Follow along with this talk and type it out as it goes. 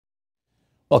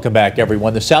Welcome back,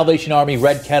 everyone. The Salvation Army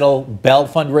Red Kettle Bell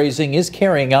fundraising is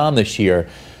carrying on this year.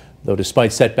 Though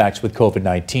despite setbacks with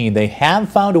COVID-19, they have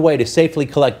found a way to safely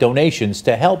collect donations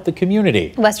to help the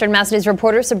community. Western Mass News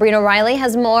reporter Sabrina Riley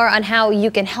has more on how you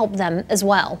can help them as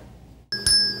well.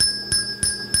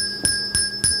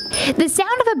 The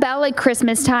sound of a bell at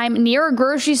Christmas time near a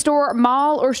grocery store,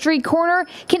 mall, or street corner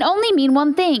can only mean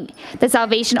one thing: the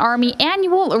Salvation Army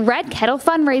annual Red Kettle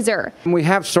fundraiser. We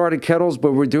have started kettles,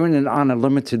 but we're doing it on a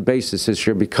limited basis this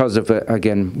year because of,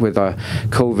 again, with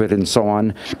COVID and so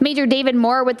on. Major David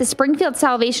Moore with the Springfield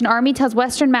Salvation Army tells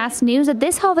Western Mass News that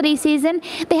this holiday season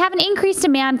they have an increased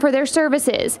demand for their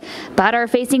services, but are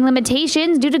facing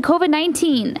limitations due to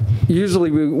COVID-19.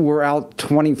 Usually we're out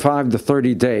 25 to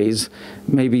 30 days,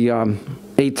 maybe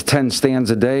 8 to 10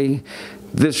 stands a day.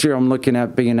 This year I'm looking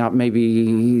at being out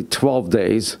maybe 12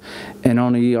 days and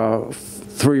only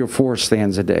 3 or 4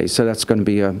 stands a day. So that's going to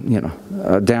be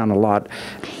down a lot.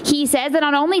 He says that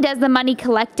not only does the money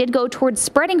collected go towards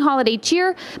spreading holiday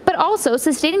cheer, but also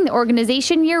sustaining the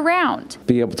organization year-round.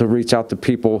 Be able to reach out to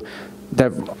people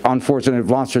that unfortunately have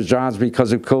lost their jobs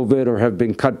because of COVID or have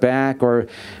been cut back, or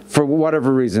for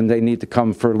whatever reason they need to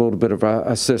come for a little bit of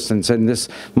assistance. And this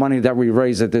money that we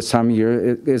raise at this time of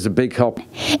year is a big help.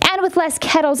 And with less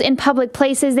kettles in public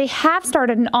places, they have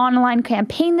started an online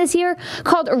campaign this year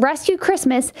called Rescue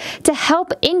Christmas to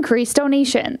help increase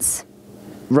donations.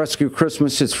 Rescue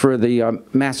Christmas is for the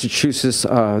Massachusetts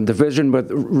division, but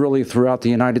really throughout the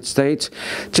United States,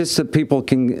 just so people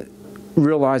can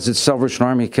realize that Salvation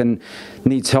Army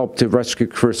needs help to rescue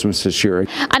Christmas this year.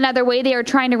 Another way they are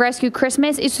trying to rescue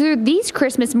Christmas is through these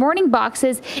Christmas morning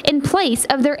boxes in place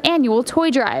of their annual toy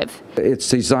drive. It's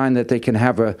designed that they can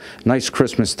have a nice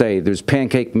Christmas day. There's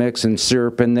pancake mix and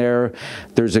syrup in there.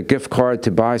 There's a gift card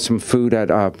to buy some food at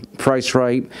Price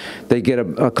Right. They get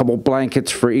a couple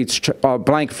blankets for each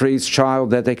blanket for each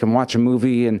child that they can watch a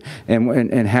movie and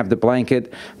have the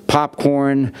blanket.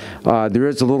 Popcorn. There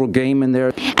is a little game in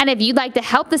there. And if you'd like to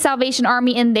help the Salvation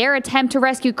Army in their attempt to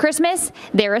rescue Christmas,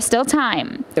 there is still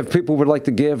time. If people would like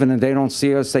to give and they don't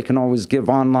see us, they can always give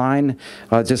online.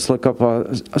 Just look up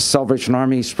a Salvation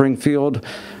Army Springfield.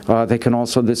 They can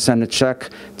also just send a check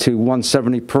to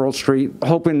 170 Pearl Street.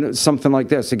 Hoping something like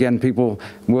this, again, people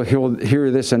will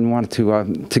hear this and want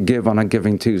to give on a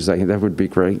Giving Tuesday. That would be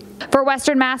great. For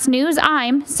Western Mass News,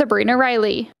 I'm Sabrina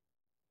Riley.